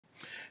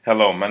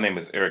Hello, my name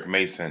is Eric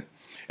Mason,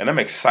 and I'm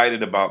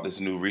excited about this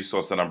new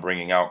resource that I'm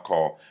bringing out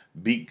called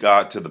Beat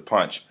God to the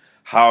Punch: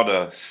 How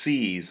to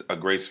Seize a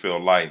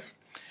Grace-Filled Life.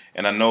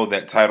 And I know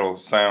that title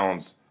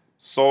sounds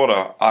sort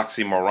of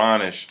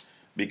oxymoronish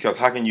because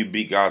how can you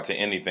beat God to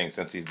anything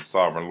since He's the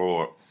sovereign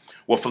Lord?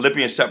 Well,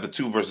 Philippians chapter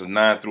 2, verses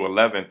 9 through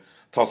 11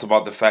 talks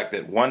about the fact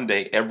that one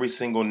day every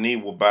single knee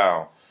will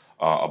bow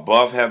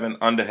above heaven,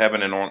 under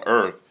heaven, and on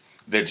earth,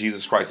 that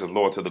Jesus Christ is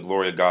Lord to the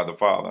glory of God the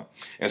Father.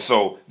 And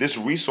so this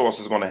resource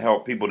is going to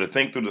help people to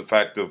think through the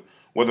fact of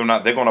whether or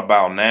not they're going to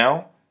bow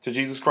now to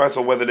Jesus Christ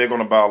or whether they're going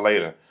to bow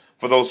later.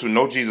 For those who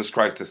know Jesus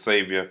Christ as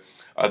Savior,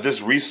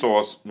 this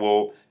resource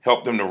will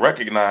help them to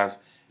recognize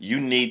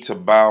you need to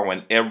bow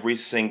in every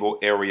single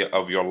area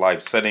of your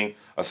life, setting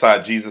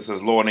aside Jesus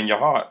as Lord in your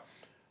heart.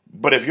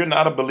 But if you're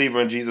not a believer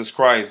in Jesus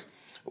Christ,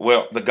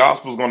 well, the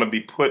gospel is going to be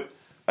put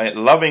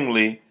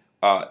lovingly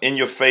in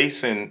your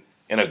face and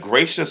in a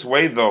gracious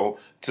way, though,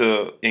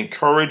 to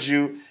encourage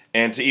you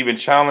and to even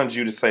challenge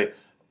you to say,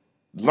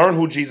 learn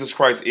who Jesus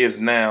Christ is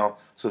now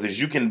so that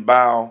you can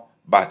bow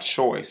by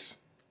choice.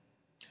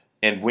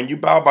 And when you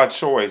bow by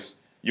choice,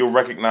 you'll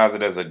recognize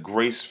it as a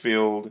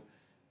grace-filled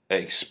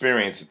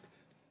experience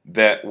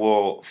that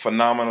will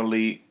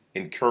phenomenally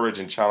encourage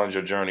and challenge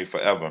your journey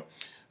forever.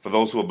 For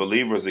those who are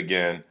believers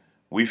again,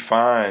 we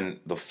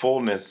find the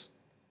fullness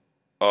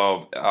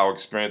of our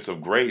experience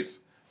of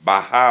grace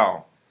by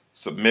how?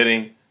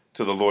 Submitting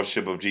to the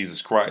Lordship of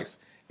Jesus Christ.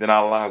 Then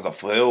our lives are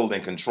filled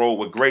and controlled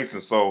with grace.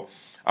 And so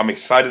I'm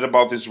excited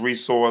about this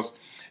resource,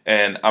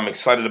 and I'm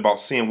excited about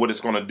seeing what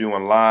it's going to do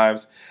in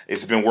lives.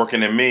 It's been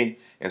working in me,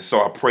 and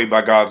so I pray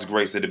by God's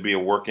grace that it be a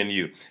work in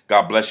you.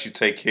 God bless you.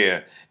 Take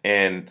care.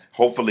 And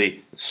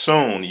hopefully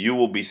soon you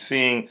will be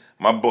seeing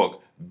my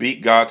book,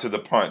 Beat God to the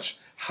Punch: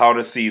 How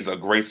to Seize a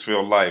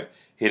Grace-Filled Life,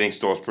 hitting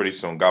stores pretty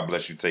soon. God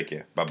bless you. Take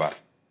care. Bye-bye.